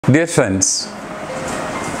Dear friends,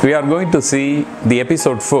 we are going to see the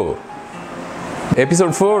episode 4.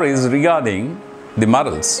 Episode 4 is regarding the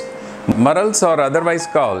Murrels. Murrels are otherwise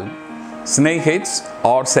called snakeheads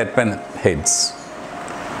or serpent heads.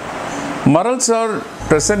 Murrels are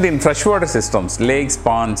present in freshwater systems, lakes,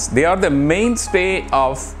 ponds. They are the mainstay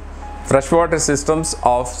of freshwater systems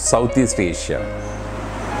of Southeast Asia.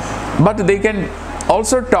 But they can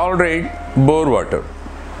also tolerate bore water.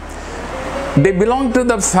 They belong to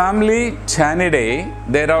the family Channidae.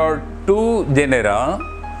 There are two genera,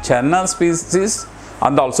 Channa species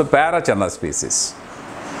and also Parachanna species.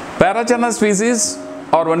 Parachanna species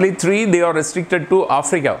are only 3. They are restricted to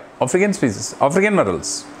African species, African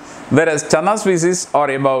Murrels. Whereas Channa species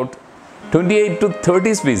are about 28 to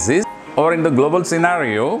 30 species, or in the global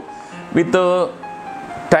scenario with the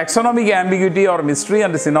taxonomic ambiguity or mystery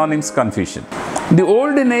and synonyms confusion. The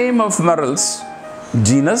old name of Murrels,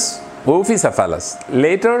 genus Ophicephalus.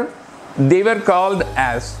 Later they were called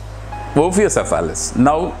as Ophicephalus,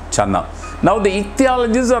 now Channa. Now the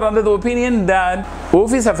ichthyologists are under the opinion that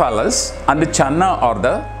Ophicephalus and Channa are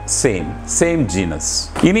the same genus.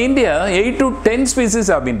 In India, 8 to 10 species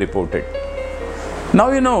have been reported. Now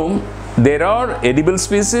you know there are edible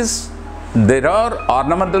species, there are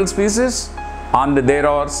ornamental species, and there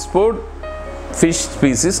are sport fish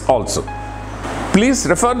species also. Please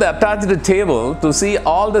refer the attached table to see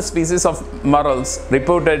all the species of Murrels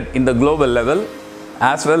reported in the global level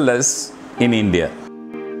as well as in India.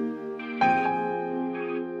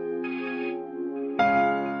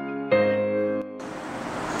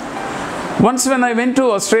 Once when I went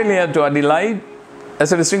to Australia, to Adelaide,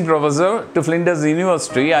 as a visiting professor to Flinders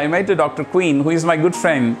University, I met Dr. Queen, who is my good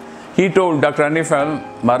friend. He told Dr.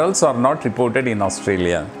 Haniffa, Murrels are not reported in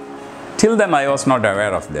Australia. Till then I was not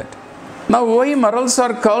aware of that. Now why Murrels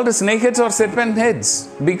are called snakeheads or serpent heads?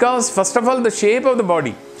 Because first of all the shape of the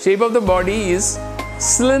body is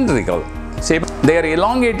cylindrical. They are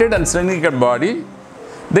elongated and cylindrical body.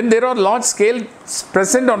 Then there are large scales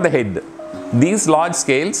present on the head. These large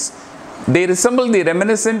scales, they resemble the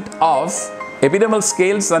reminiscent of epidermal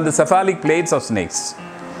scales and the cephalic plates of snakes.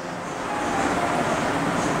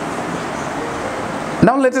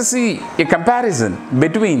 Now let us see a comparison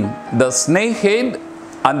between the snake head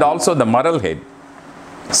and also the Murrel head.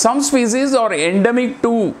 Some species are endemic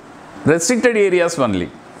to restricted areas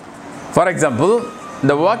only. For example,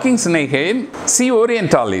 the walking snake head, C.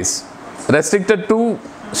 orientalis, restricted to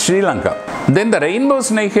Sri Lanka. Then the rainbow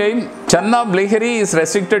snake head, Channa bleheri, is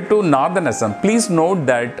restricted to northern Assam. Please note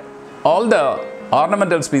that all the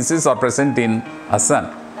ornamental species are present in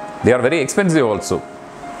Assam. They are very expensive also.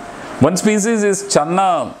 One species is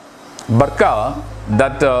Channa barka.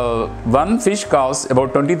 That one fish costs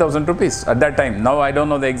about 20,000 rupees at that time. Now I don't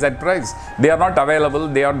know the exact price. They are not available.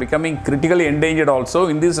 They are becoming critically endangered also.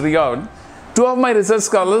 In this regard, 2 of my research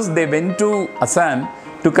scholars, they went to Assam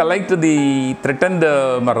to collect the threatened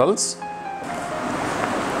Murrels.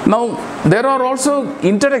 Now there are also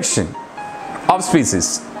interaction of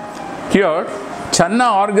species. Here, Channa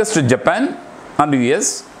augusta to Japan and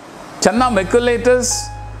US, Channa maculatus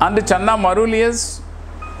and Channa maruleus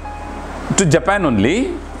to Japan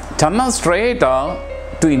only, Channa striata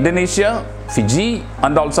to Indonesia, Fiji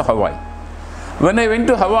and also Hawaii. When I went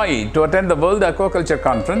to Hawaii to attend the World Aquaculture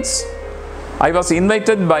Conference, I was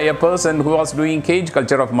invited by a person who was doing cage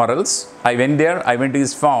culture of Murrels. I went there, I went to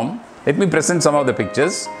his farm. Let me present some of the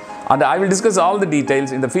pictures and I will discuss all the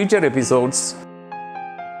details in the future episodes.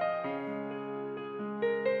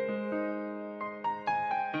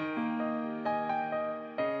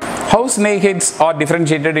 How snakeheads are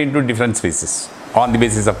differentiated into different species on the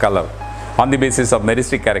basis of color, on the basis of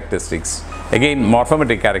meristic characteristics, again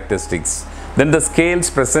morphometric characteristics, then the scales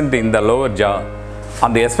present in the lower jaw,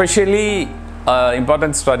 and the especially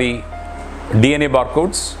important study DNA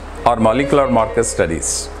barcodes or molecular marker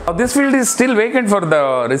studies. Now, this field is still vacant for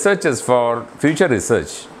the researchers for future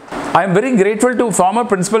research. I am very grateful to former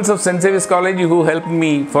principals of St. Xavier's College who helped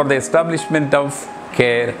me for the establishment of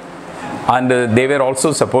care, and they were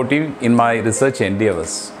also supportive in my research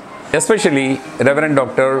endeavors. Especially Reverend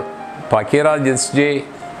Dr. Pakiraj S.J.,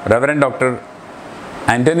 Reverend Dr.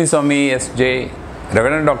 Anthony Swami S.J.,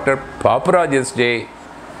 Reverend Dr. Papuraj S.J.,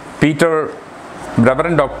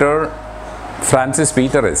 Reverend Dr. Francis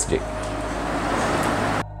Peter S.J.,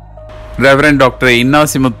 Reverend Dr.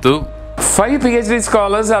 Innasimuthu. 5 PhD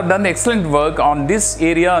scholars have done excellent work on this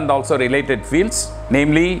area and also related fields,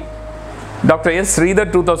 namely Dr. S.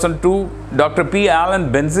 Sridhar 2002, Dr. P.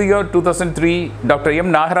 Alan Benziger 2003, Dr. M.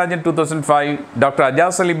 Nagarajan 2005, Dr.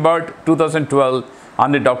 Ajaz Ali Bhatt 2012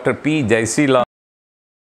 and Dr. P. Jaisila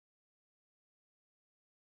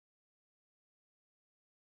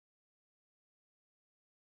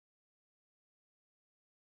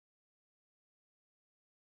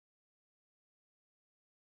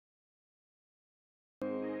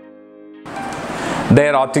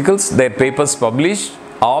Their articles, their papers published,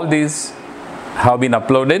 all these have been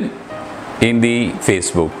uploaded in the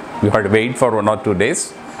Facebook. You have to wait for 1 or 2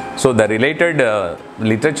 days. So the related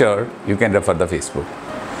literature, you can refer the Facebook.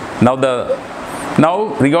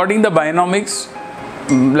 Now regarding the bionomics,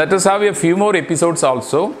 let us have a few more episodes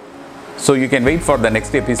also. So you can wait for the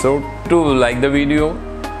next episode to like the video,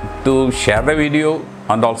 to share the video,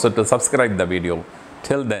 and also to subscribe the video.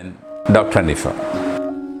 Till then, Dr. Haniffa.